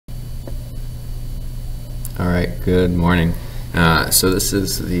All right, good morning. So this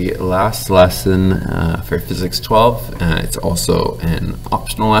is the last lesson for Physics 12. It's also an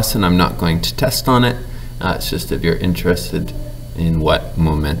optional lesson. I'm not going to test on it. It's just if you're interested in what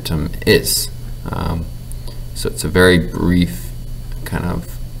momentum is. So it's a very brief kind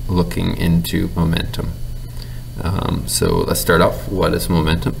of looking into momentum. So let's start off. What is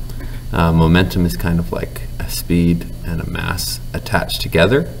momentum? Momentum is kind of like a speed and a mass attached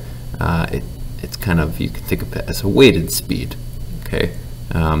together. It's kind of, you can think of it as a weighted speed. Okay,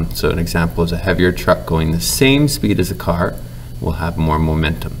 so an example is a heavier truck going the same speed as a car will have more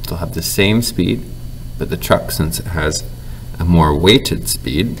momentum. They'll have the same speed, but the truck, since it has a more weighted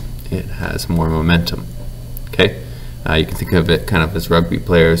speed, it has more momentum. Okay, you can think of it kind of as rugby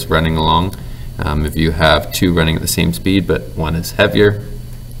players running along. If you have two running at the same speed, but one is heavier,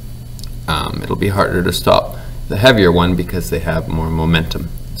 it'll be harder to stop the heavier one because they have more momentum.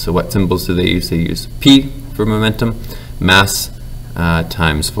 So what symbols do they use? They use P for momentum, mass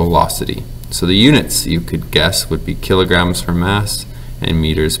times velocity. So the units you could guess would be kilograms for mass and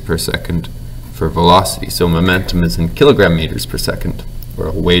meters per second for velocity. So momentum is in kilogram meters per second, or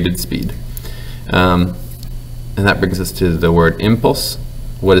a weighted speed. And that brings us to the word impulse.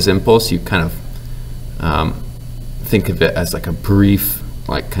 What is impulse? You kind of think of it as like a brief,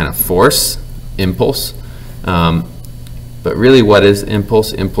 like kind of force, impulse. But really, what is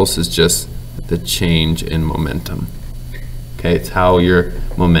impulse? Impulse is just the change in momentum. Okay, it's how your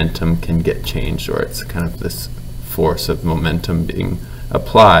momentum can get changed, or it's kind of this force of momentum being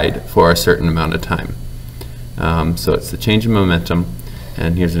applied for a certain amount of time. So it's the change in momentum.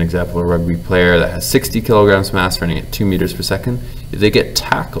 And here's an example of a rugby player that has 60 kilograms mass running at 2 meters per second. If they get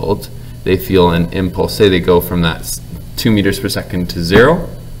tackled, they feel an impulse. Say they go from that 2 meters per second to 0.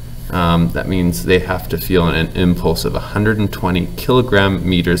 That means they have to feel an impulse of 120 kilogram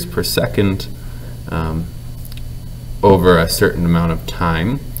meters per second over a certain amount of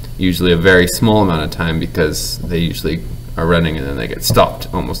time, usually a very small amount of time, because they usually are running and then they get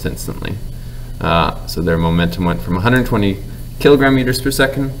stopped almost instantly. So their momentum went from 120 kilogram meters per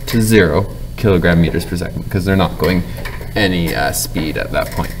second to 0 kilogram meters per second, because they're not going any speed at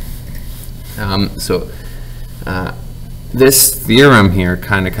that point. This theorem here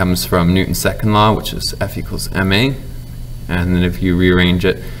kind of comes from Newton's second law, which is F equals ma. And then if you rearrange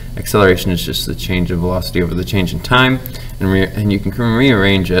it, acceleration is just the change in velocity over the change in time. And you can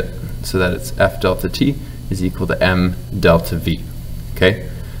rearrange it so that it's F delta t is equal to m delta v. Okay?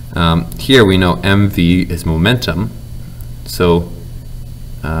 Here we know mv is momentum. So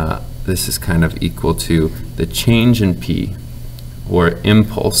this is kind of equal to the change in p, or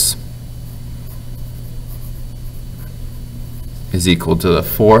impulse, is equal to the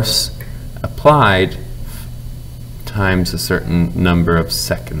force applied times a certain number of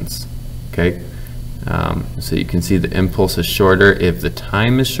seconds. Okay, so you can see the impulse is shorter if the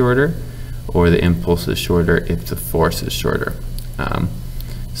time is shorter, or the impulse is shorter if the force is shorter.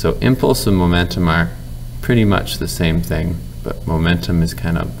 So impulse and momentum are pretty much the same thing, but momentum is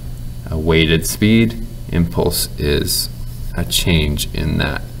kind of a weighted speed. Impulse is a change in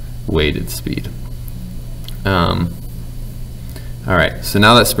that weighted speed. All right, so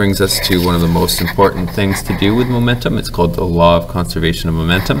now this brings us to one of the most important things to do with momentum. It's called the law of conservation of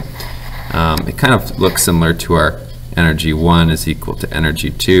momentum. It kind of looks similar to our energy 1 is equal to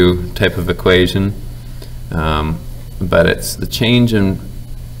energy 2 type of equation, but it's the change in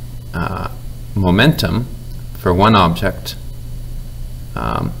momentum for one object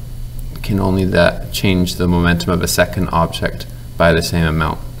can only change the momentum of a second object by the same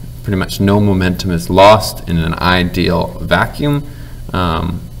amount. Pretty much no momentum is lost in an ideal vacuum.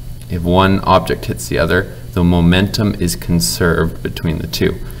 If one object hits the other, the momentum is conserved between the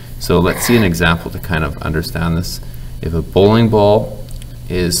two. So let's see an example to kind of understand this. If a bowling ball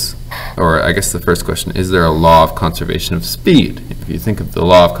is, or I guess the first question, is there a law of conservation of speed? If you think of the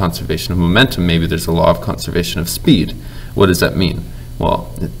law of conservation of momentum, maybe there's a law of conservation of speed. What does that mean?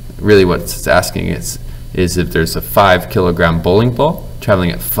 Well, really what it's asking is if there's a 5 kilogram bowling ball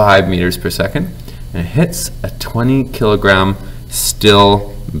traveling at 5 meters per second, and it hits a 20 kilogram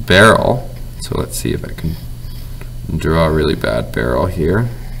still barrel. So let's see if I can draw a really bad barrel here.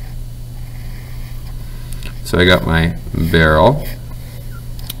 So I got my barrel.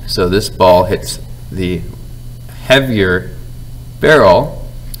 So this ball hits the heavier barrel.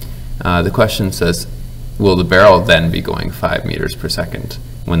 The question says, will the barrel then be going 5 meters per second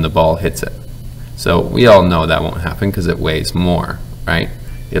when the ball hits it? So we all know that won't happen because it weighs more, right?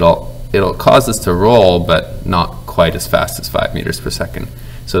 It'll cause us to roll, but not quite as fast as 5 meters per second.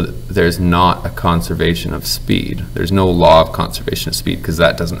 So there's not a conservation of speed. There's no law of conservation of speed because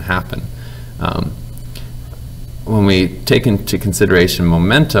that doesn't happen. when we take into consideration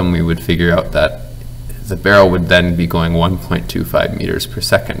momentum, we would figure out that the barrel would then be going 1.25 meters per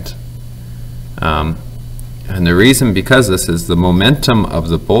second. And the reason because this is the momentum of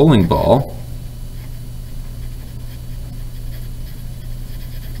the bowling ball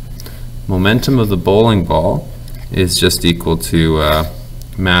is just equal to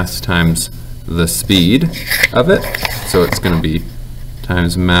mass times the speed of it. So it's going to be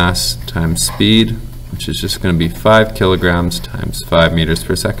times mass times speed, which is just going to be 5 kilograms times 5 meters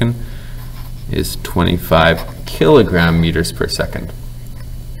per second, is 25 kilogram meters per second.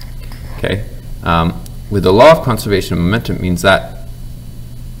 Okay. With the law of conservation of momentum, it means that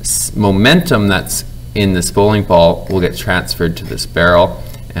momentum that's in this bowling ball will get transferred to this barrel,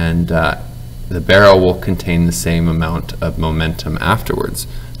 and the barrel will contain the same amount of momentum afterwards.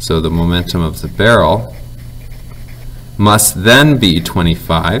 So the momentum of the barrel must then be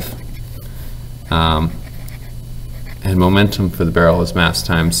 25, and momentum for the barrel is mass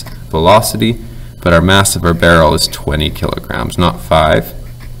times velocity, but our mass of our barrel is 20 kilograms, not 5.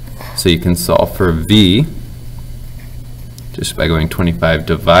 So you can solve for V just by going 25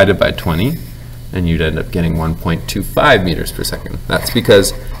 divided by 20, and you'd end up getting 1.25 meters per second. That's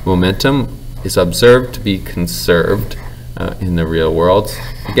because momentum is observed to be conserved in the real world.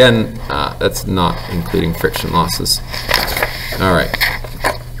 Again, that's not including friction losses. All right,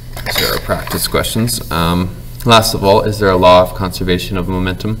 so our practice questions. Last of all, is there a law of conservation of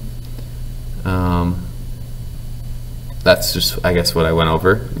momentum? That's just, I guess, what I went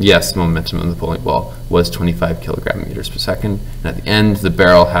over. Yes, momentum of the bowling ball was 25 kilogram meters per second. And at the end, the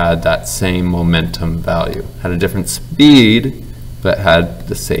barrel had that same momentum value. Had a different speed, but had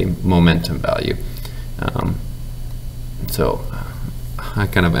the same momentum value. So I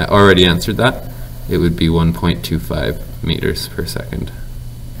kind of already answered that. It would be 1.25 meters per second.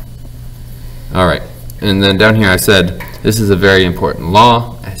 All right. And then down here I said, this is a very important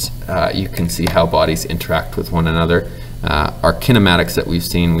law. As you can see how bodies interact with one another. Our kinematics that we've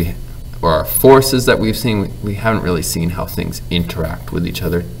seen, or our forces that we've seen, we haven't really seen how things interact with each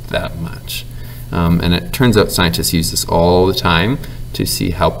other that much. And it turns out scientists use this all the time to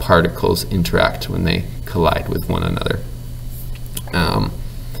see how particles interact when they collide with one another. All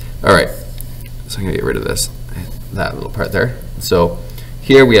right, so I'm going to get rid of that little part there. So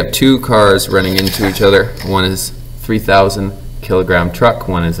here we have two cars running into each other. One is 3,000 kilogram truck,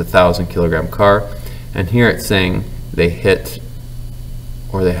 one is a 1,000 kilogram car, and here it's saying they hit,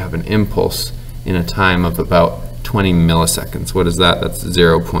 or they have an impulse in a time of about 20 milliseconds. What is that? That's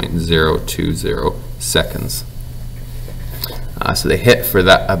 0.020 seconds. So they hit for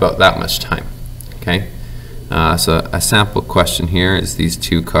about that much time. Okay. So a sample question here is these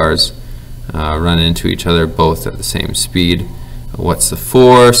two cars run into each other both at the same speed. What's the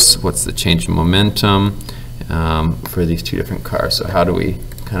force? What's the change in momentum for these two different cars? So how do we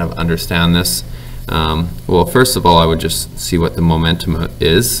kind of understand this? Well, first of all, I would just see what the momentum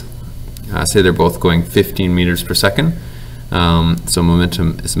is. Say they're both going 15 meters per second. So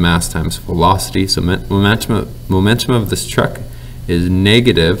momentum is mass times velocity. So momentum of this truck is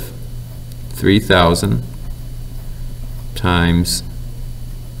negative 3,000 times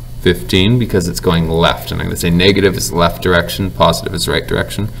 15, because it's going left. And I'm going to say negative is left direction, positive is right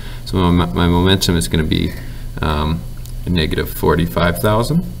direction. So my momentum is going to be negative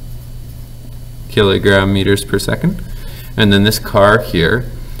 45,000 kilogram meters per second. And then this car here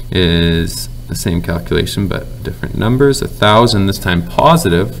is the same calculation but different numbers. 1,000 this time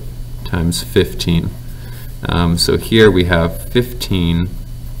positive times 15. So here we have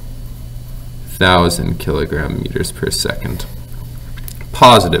 15,000 kilogram meters per second.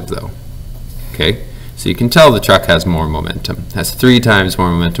 Positive though. Okay, so you can tell the truck has more momentum. It has 3 times more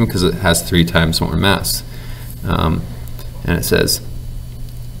momentum because it has 3 times more mass. And it says,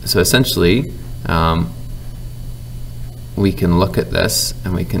 so essentially we can look at this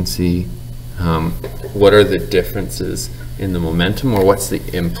and we can see what are the differences in the momentum, or what's the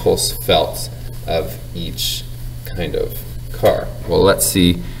impulse felt of each kind of car. Well, let's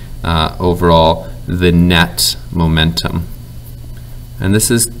see overall the net momentum. And this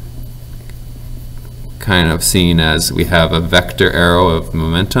is kind of seen as we have a vector arrow of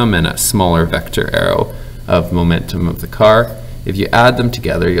momentum and a smaller vector arrow of momentum of the car. If you add them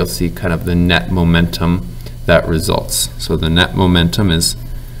together, you'll see kind of the net momentum that results. So the net momentum is,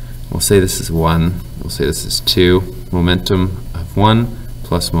 we'll say this is 1, we'll say this is 2, momentum of 1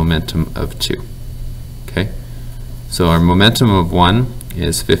 plus momentum of 2. Okay, so our momentum of 1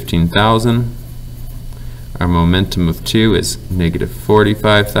 is 15,000. Our momentum of 2 is negative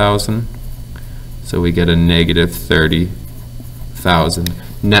 45,000. So we get a negative 30,000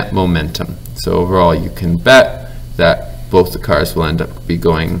 net momentum. So overall, you can bet that both the cars will end up be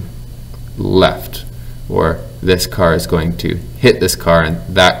going left, or this car is going to hit this car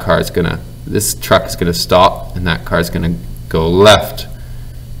and that car is gonna, this truck is gonna stop and that car is gonna go left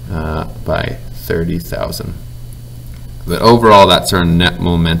by 30,000. But overall, that's our net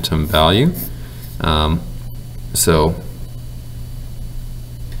momentum value. So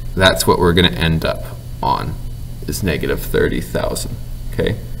that's what we're going to end up on, is negative 30,000.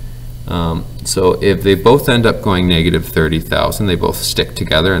 Okay. So if they both end up going negative 30,000, they both stick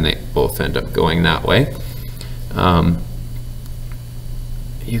together and they both end up going that way.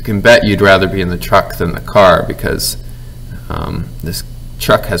 You can bet you'd rather be in the truck than the car, because this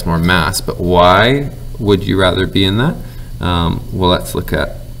truck has more mass. But why would you rather be in that? Well, let's look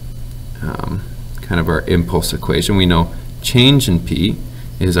at kind of our impulse equation. We know change in P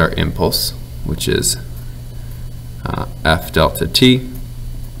is our impulse, which is F delta T,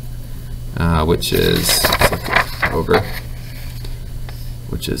 which is, let's look it over,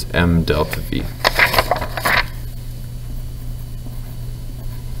 which is M delta V.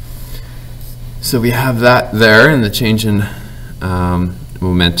 So we have that there in the change in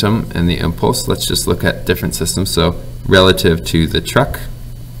momentum and the impulse. Let's just look at different systems. So relative to the truck,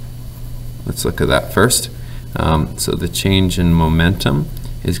 let's look at that first. So the change in momentum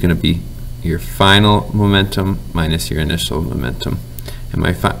is going to be your final momentum minus your initial momentum. And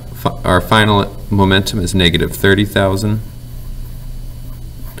our final momentum is negative 30,000.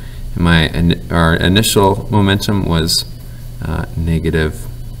 And our initial momentum was negative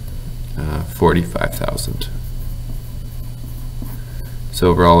 45,000. So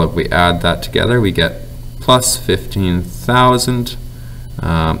overall, if we add that together, we get plus 15,000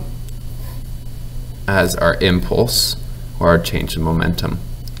 as our impulse, or our change in momentum,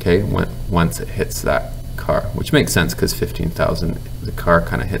 okay, once it hits that car, which makes sense because 15,000, the car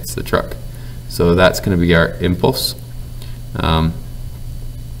kind of hits the truck. So that's going to be our impulse. On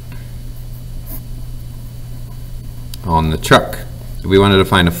the truck, if we wanted to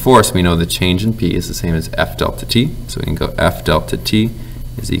find a force, we know the change in P is the same as F delta T. So we can go F delta T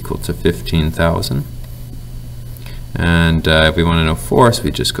is equal to 15,000. And if we want to know force, we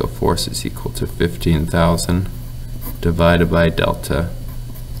just go force is equal to 15,000 divided by delta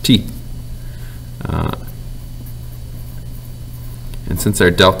T. And since our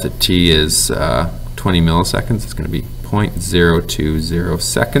delta T is 20 milliseconds, it's going to be 0.020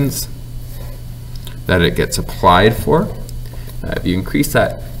 seconds that it gets applied for. If you increase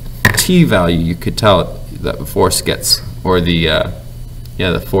that T value, you could tell that the force gets, or the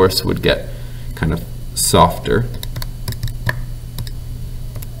force would get kind of softer.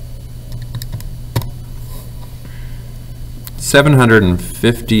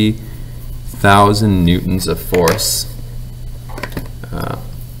 $750,000 newtons of force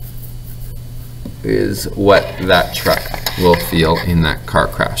is what that truck will feel in that car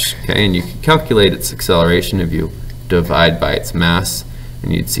crash. Okay, and you can calculate its acceleration if you divide by its mass,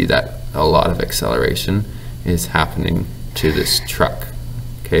 and you'd see that a lot of acceleration is happening to this truck,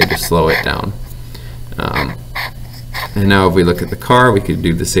 okay, to slow it down. And now if we look at the car, we could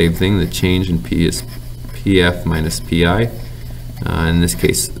do the same thing. The change in P is PF minus PI. In this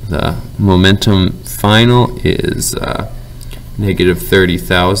case, the momentum final is negative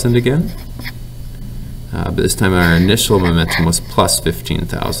 30,000 again. But this time our initial momentum was plus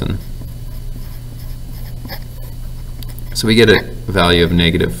 15,000. So we get a value of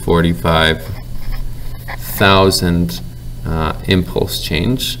negative 45,000 impulse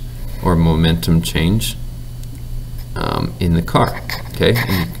change, or momentum change, in the car. Okay,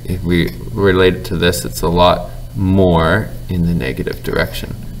 and if we relate it to this, it's a lot more in the negative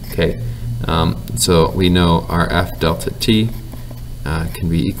direction. Okay, so we know our F delta T can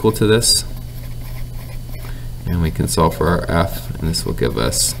be equal to this, and we can solve for our F, and this will give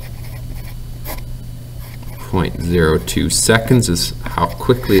us 0.02 seconds is how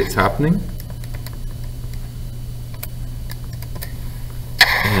quickly it's happening.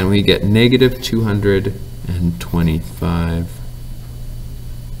 And we get negative 225,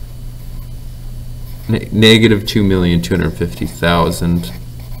 negative 2,250,000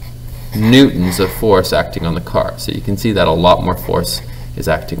 newtons of force acting on the car. So you can see that a lot more force is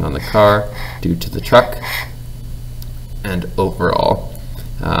acting on the car due to the truck, and overall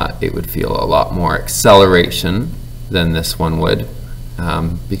it would feel a lot more acceleration than this one would,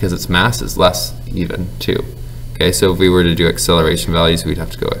 because its mass is less even too. Okay, so if we were to do acceleration values, we'd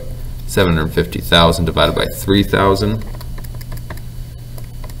have to go at 750,000 divided by 3,000.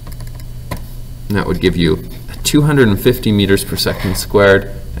 And that would give you a 250 meters per second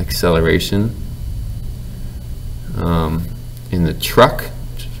squared acceleration in the truck,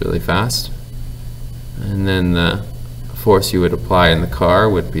 which is really fast. And then the force you would apply in the car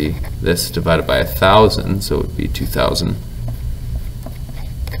would be this divided by 1,000, so it would be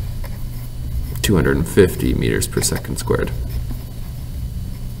 2,250 meters per second squared.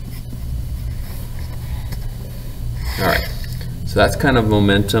 All right, so that's kind of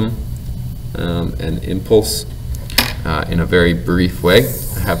momentum and impulse in a very brief way.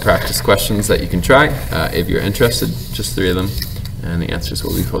 I have practice questions that you can try if you're interested, just 3 of them, and the answers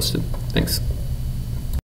will be posted. Thanks.